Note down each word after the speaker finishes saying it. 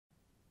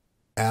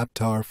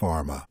Aptar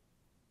Pharma,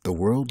 the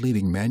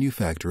world-leading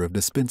manufacturer of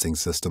dispensing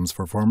systems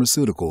for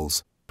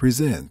pharmaceuticals,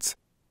 presents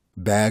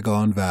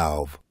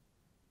Bag-on-Valve.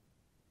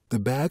 The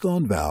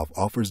bag-on-valve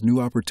offers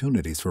new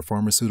opportunities for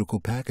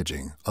pharmaceutical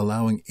packaging,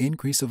 allowing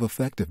increase of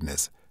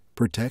effectiveness,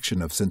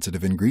 protection of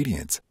sensitive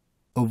ingredients,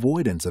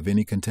 avoidance of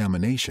any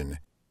contamination,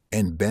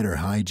 and better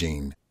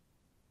hygiene.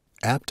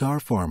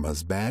 Aptar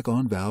Pharma's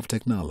bag-on-valve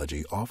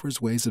technology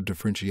offers ways of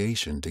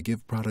differentiation to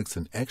give products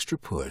an extra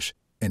push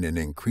in an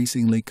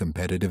increasingly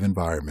competitive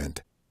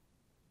environment.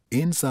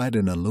 Inside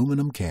an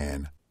aluminum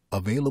can,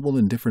 available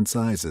in different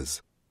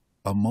sizes,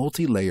 a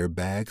multi-layer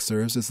bag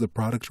serves as the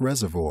product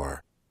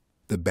reservoir.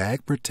 The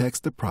bag protects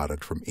the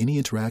product from any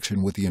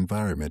interaction with the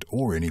environment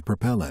or any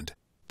propellant.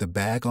 The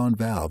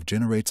bag-on-valve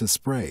generates a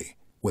spray.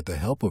 With the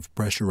help of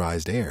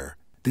pressurized air,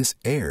 this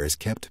air is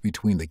kept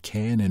between the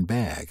can and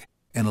bag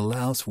and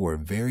allows for a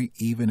very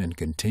even and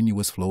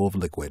continuous flow of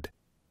liquid.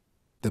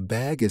 The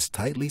bag is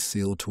tightly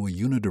sealed to a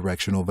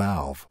unidirectional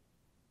valve.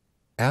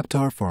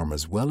 Aptar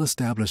Pharma's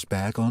well-established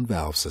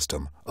bag-on-valve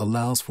system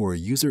allows for a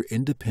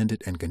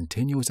user-independent and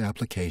continuous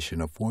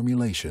application of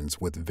formulations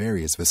with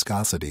various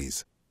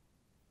viscosities.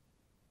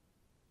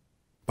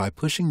 By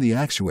pushing the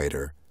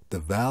actuator, the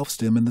valve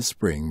stem and the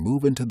spring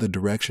move into the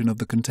direction of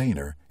the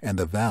container and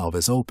the valve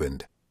is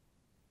opened.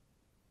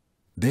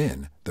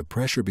 Then, the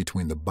pressure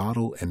between the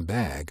bottle and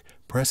bag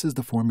presses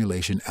the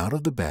formulation out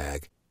of the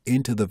bag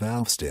into the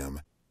valve stem,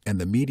 and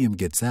the medium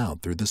gets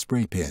out through the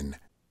spray pin.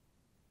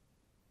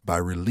 By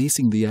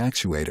releasing the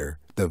actuator,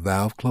 the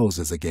valve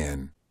closes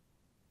again.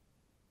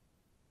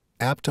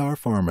 Aptar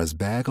Pharma's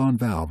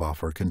bag-on-valve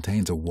offer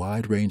contains a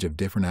wide range of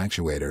different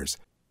actuators.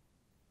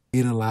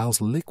 It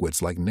allows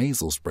liquids like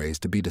nasal sprays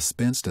to be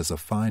dispensed as a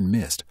fine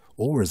mist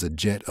or as a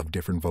jet of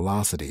different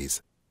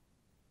velocities.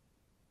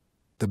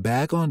 The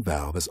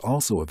bag-on-valve is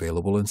also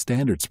available in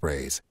standard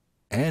sprays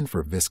and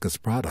for viscous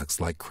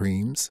products like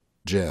creams,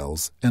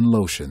 gels, and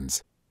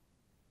lotions.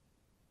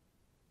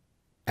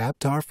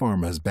 Aptar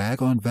Pharma's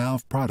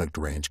bag-on-valve product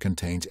range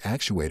contains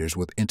actuators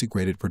with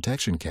integrated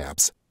protection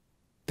caps.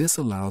 This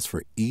allows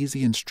for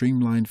easy and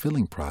streamlined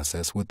filling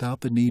process without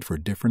the need for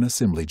different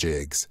assembly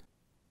jigs.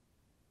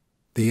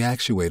 The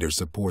actuators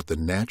support the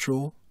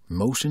natural,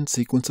 motion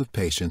sequence of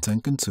patients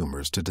and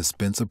consumers to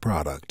dispense a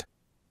product.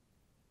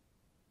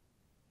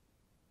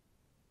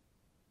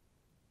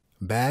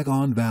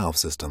 Bag-on-valve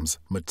systems,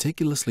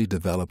 meticulously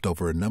developed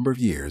over a number of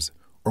years,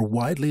 are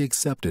widely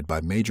accepted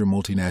by major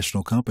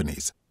multinational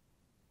companies.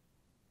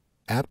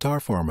 Aptar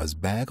Pharma's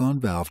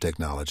bag-on-valve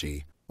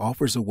technology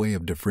offers a way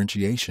of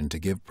differentiation to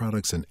give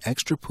products an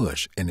extra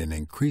push in an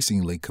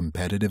increasingly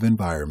competitive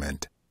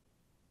environment.